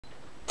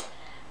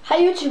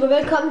Hej YouTube og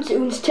velkommen til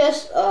ugens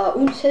test, og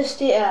ugens test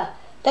det er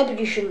Double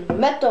Edition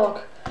Mad Dog.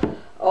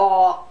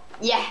 Og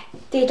ja,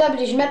 det er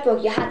Double Edition Mad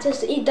Dog. Jeg har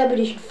testet en Double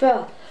Edition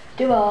før.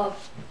 Det var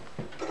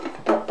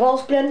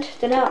Balls Blend,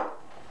 den her,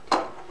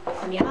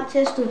 som jeg har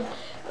testet.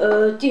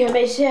 De her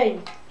med i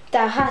serien,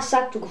 der har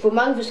sagt, du kan få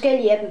mange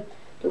forskellige af dem.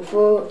 Du kan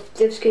få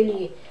flere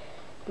forskellige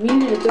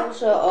milliliter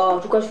dåser,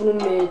 og du kan også få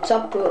nogle med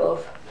top på og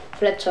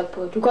flat top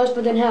på. Du kan også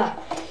få den her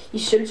i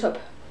sølvtop,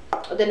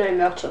 og den er i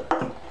mørk top.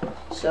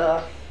 Så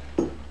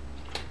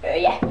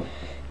ja,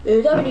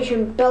 Double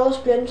Edition Balls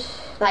Blend,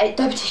 nej,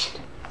 Double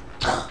Edition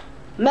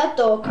Mad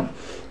Dog,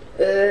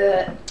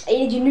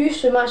 en af de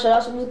nyeste mig, så er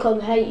også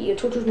udkommet her i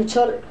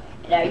 2012,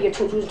 eller i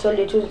 2012,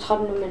 det er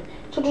 2013 nu, men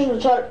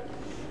 2012,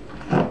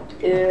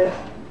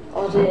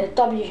 og det er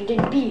Double Edition, det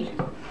er en bil,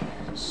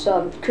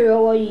 som kører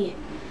over i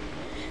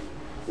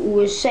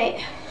USA,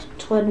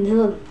 tror jeg den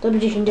hedder. Double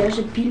Edition, det er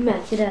også et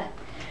bilmærke, det der,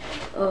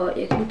 og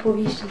jeg kan lige prøve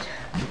at vise den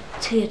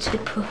til jer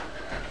tæt på,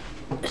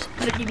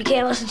 fordi vi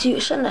kan også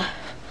til sådan der.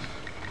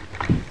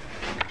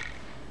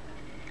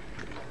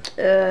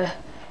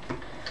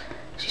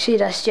 Så se,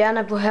 der er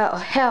stjerner på her,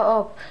 og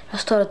heroppe der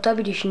står der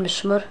Double Edition med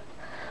småt,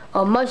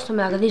 og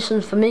monstermærker lige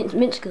sådan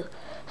formindsket,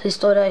 så det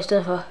står der i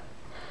stedet for.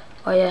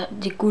 Og ja,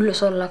 det er guld, og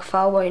så er der lagt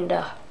farver ind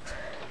der.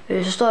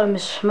 Så står der med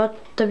småt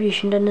Double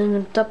Edition dernede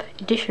med Double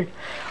Edition,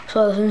 og så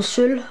er der sådan en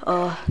sølv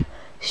og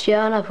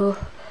stjerner på.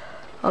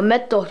 Og Mad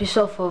Dog, det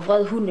står for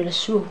vred hund eller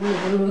sur hund,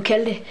 hvad man vil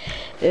kalde det.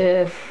 Så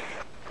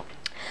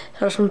er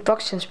der sådan en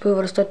boxhands på,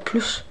 hvor der står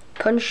plus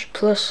punch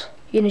plus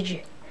energy.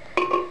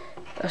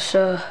 Og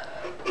så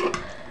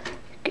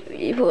kan vi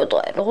lige på at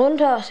dreje den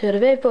rundt her, så er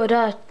det væk på.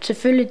 Der er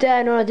selvfølgelig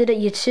under det der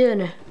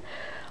irriterende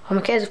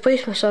amerikanske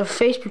prismærke, så er der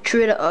Facebook,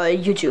 Twitter og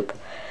YouTube.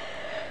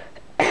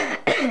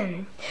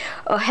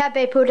 Og her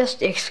bagpå, der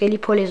jeg skal lige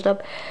prøve at læse det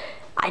op.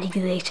 Ej, det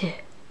gider jeg ikke til.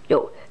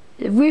 Jo.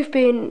 We've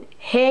been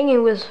hanging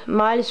with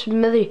Miley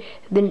Smithy,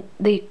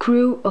 the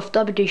crew of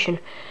Double Edition.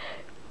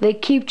 They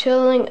keep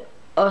telling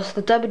us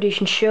the Double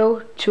Edition show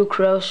two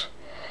crows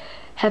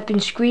have been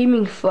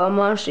screaming for a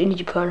Monster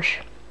Energy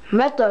Punch.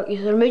 Mad Dog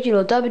is an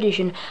original Double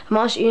Edition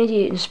Monster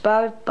Energy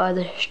inspired by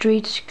the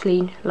street's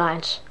clean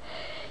lines.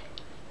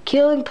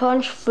 Killing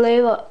punch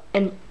flavor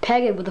and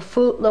packed with a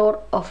full load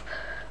of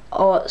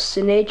our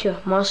signature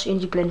Monster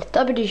Energy blend.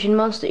 Double Edition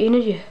Monster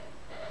Energy.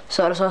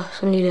 Så er der så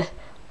sådan en lille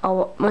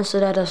monster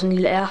der er sådan en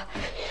lille R.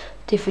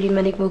 Det er fordi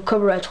man ikke må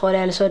copyright, tror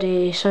jeg, eller så er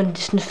det sådan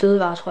en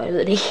fødevare, tror jeg ved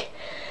det ikke.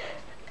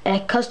 A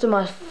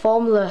customized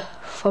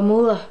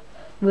formula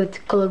with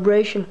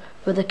collaboration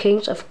with the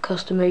kings of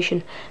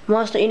customization.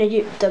 Monster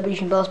Energy Double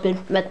Edition Balls Blend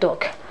Mad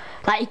Dog.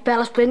 Nej, ikke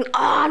Balls Blend.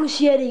 Nu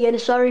siger jeg det igen.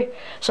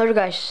 Sorry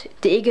guys.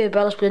 Det er ikke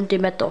Balls Blend, det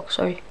er Mad Dog.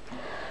 Sorry.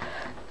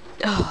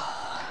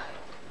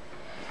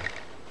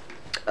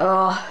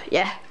 Og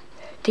ja,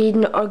 det er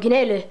den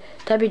originale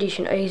Double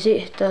Edition, og I kan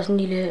se, der er sådan en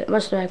lille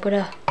monstermærke på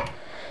der.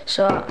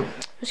 Så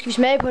nu skal vi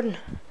smage på den.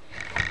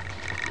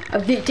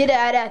 Og det der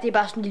er det er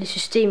bare sådan et lille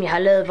system, jeg har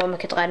lavet, hvor man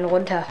kan dreje den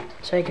rundt her,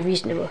 så jeg kan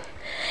vise den på.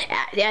 Ja,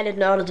 det er lidt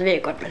nørdet, det ved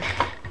jeg godt, men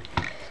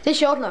det er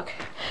sjovt nok.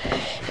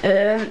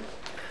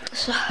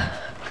 Så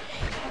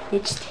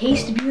it's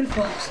tasty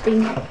beautiful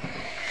thing.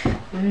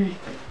 Det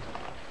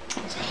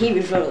ser helt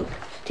vildt flot ud.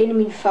 Det er en af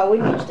mine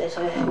favoritmønster, altså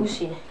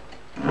udseende.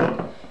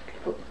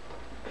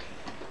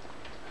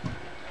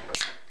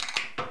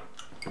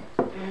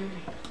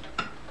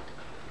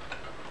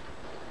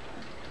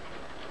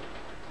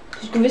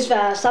 Det skulle vist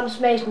være samme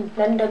smag som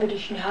den anden Double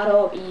Edition, jeg har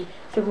deroppe i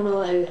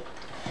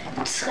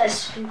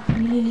 550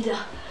 ml.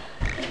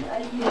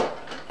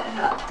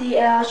 Det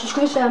er, så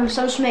skulle vist være med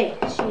samme smag,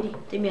 siger de.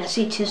 Det er mere at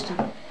se testen.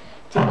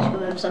 Det skulle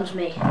være med samme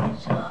smag.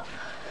 Så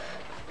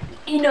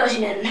ind også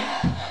hinanden.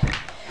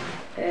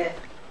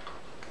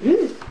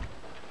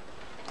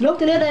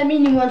 Lugter lidt af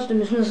mini-monster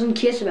med sådan en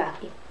kirsebær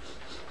i.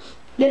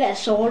 Lidt af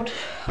salt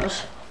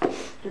også.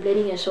 En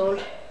blanding af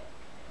salt.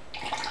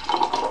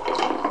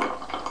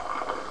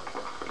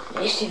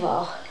 Næste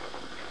farve.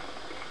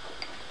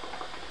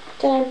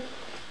 Den.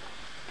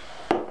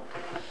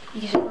 I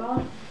kan se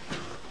farve.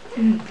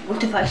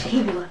 Lugter faktisk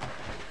helt vildt godt.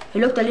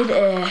 Det lugter lidt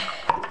af...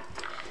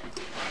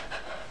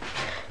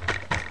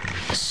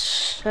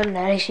 Sådan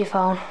er det ikke, se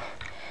farven.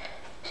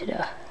 Se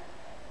der.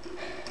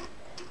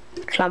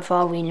 Klam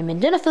farve egentlig,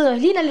 men den er fed og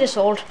ligner lidt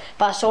salt.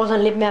 Bare salt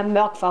sådan lidt mere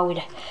mørk farve i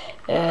det.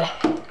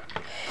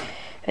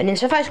 Men den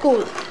ser faktisk god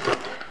ud.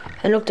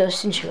 Den lugter også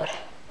sindssygt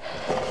godt.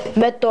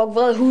 Mad Dog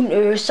vred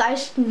hund,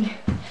 16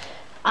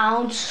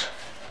 ounce,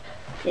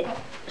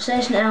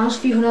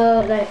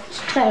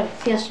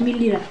 473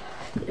 ml.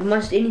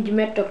 Monster Energy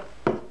Mad Dog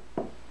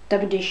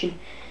Double Edition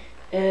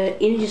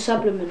Energy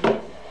Supplement.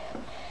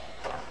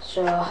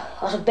 Så,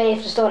 og så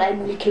bagefter står der alle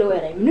mulige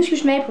kalorier der. Men nu skal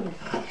vi smage på den.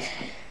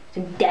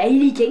 Den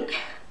dejlige ting.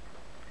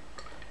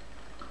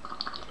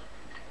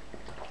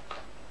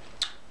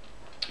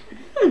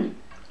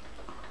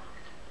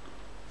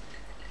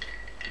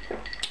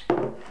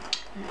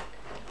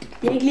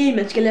 Det er ikke lige,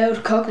 man skal lave et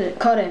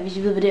cut af, hvis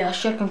I ved, hvad det er.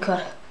 Shotgun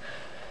cut.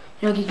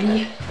 Det er nok ikke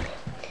lige.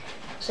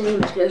 Sådan en,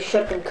 man skal lave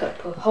shotgun cut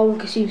på. Hov, man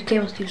kan se, hvis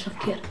kameraet stiger så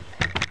forkert.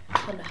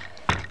 Sådan der.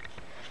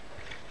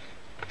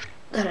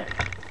 Sådan.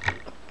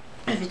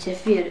 Jeg vil tage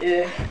Fiat. Det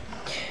er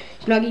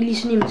nok ikke lige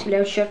sådan, at man skal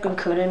lave et shotgun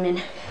cutter, men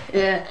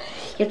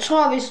jeg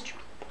tror vist...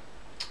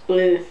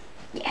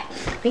 ja,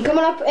 den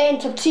kommer nok af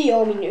en top 10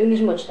 over mine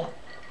yndlingsmonster.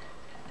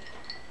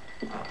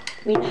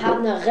 Min har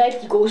den er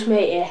rigtig god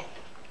smag af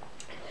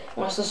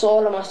Monster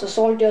Salt, og Monster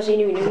Salt det er også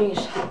en af mine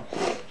yndlings.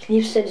 Jeg skal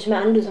lige sætte det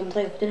smager anderledes, som man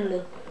drikker på den her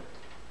led.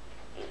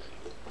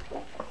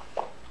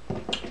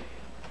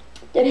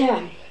 Den her,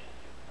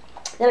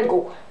 den er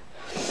god.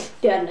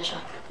 Det er den altså.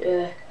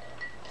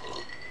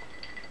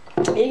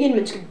 Ikke en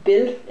man skal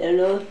bælge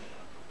eller noget.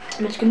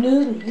 Man skal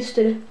nyde den lige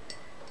stille.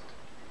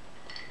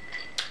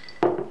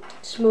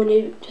 Små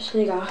næb, det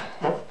snikker.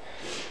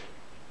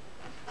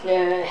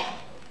 Ja,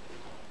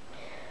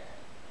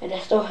 der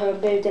står her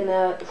bag, den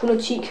er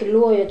 110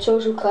 kalorier,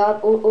 22 gram,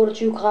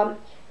 28 gram,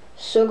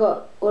 sukker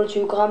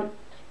 28 gram,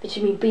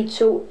 vitamin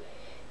B2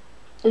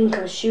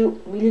 1,7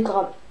 mg,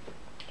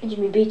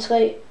 vitamin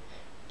B3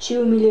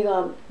 20 mg,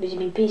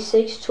 vitamin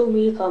B6 2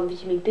 mg,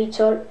 vitamin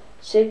B12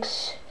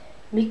 6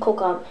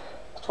 mikrogram,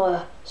 tror jeg,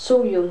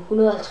 sodium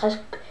 150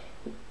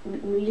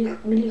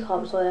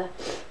 mg, tror jeg,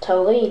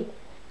 taurin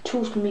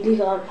 1000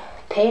 mg,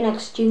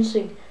 Panax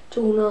ginseng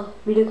 200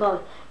 mg,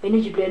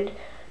 Energy Blend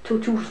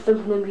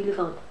 2500 mg.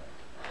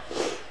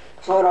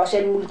 Så er der også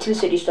alle mulige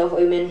tilsættige stoffer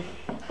i, men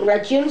der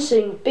er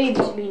ginseng,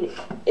 B-vitamin,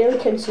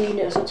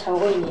 L-karotine og så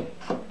taurin i.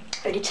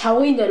 Og det er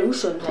taurin, der er det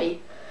usundt heri.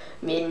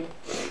 Men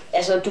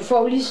altså, du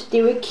får lige, det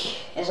er jo ikke,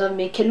 altså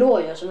med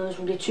kalorier og sådan noget,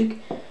 som bliver tyk,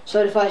 så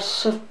er det faktisk,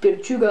 så bliver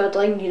du tykkere at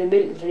drikke en liter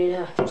mælk for det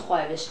her, tror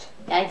jeg vist.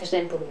 Jeg har ikke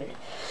forstand på det, men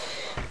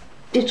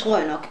det tror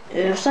jeg nok.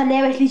 Så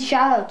laver jeg lidt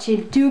shout-out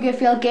til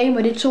DukeFL Game,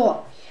 og det er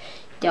Thor.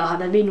 Der har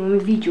været med i nogle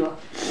af mine videoer.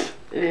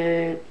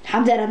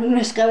 Ham der er nogen, der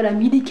har skrevet, der er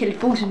mini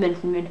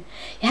kalifosmanden, men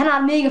ja, han har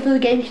en mega fed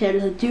gamekanal,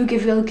 der hedder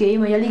DukeFL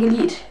Game, og jeg lægger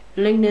lige et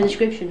link ned i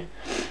description.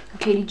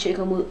 Okay, lige tjekke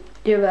ham ud.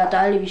 Det vil være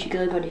dejligt, hvis I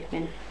gad på det,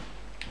 men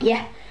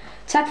ja.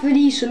 Tak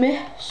fordi I så med,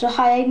 så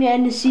har jeg ikke mere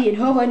andet at sige, end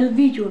håber I nød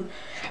videoen.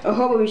 Og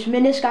håber vi så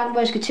med næste gang, hvor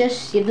jeg skal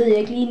teste. Jeg ved jeg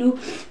ikke lige nu,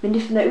 men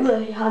det finder jeg ud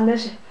af. Jeg har en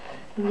masse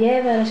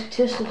ja, hvad der skal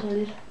teste sådan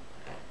lidt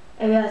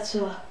af hvert,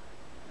 så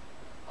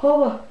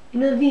håber I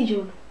nød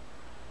videoen.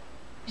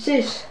 Vi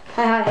ses.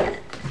 Hej hej.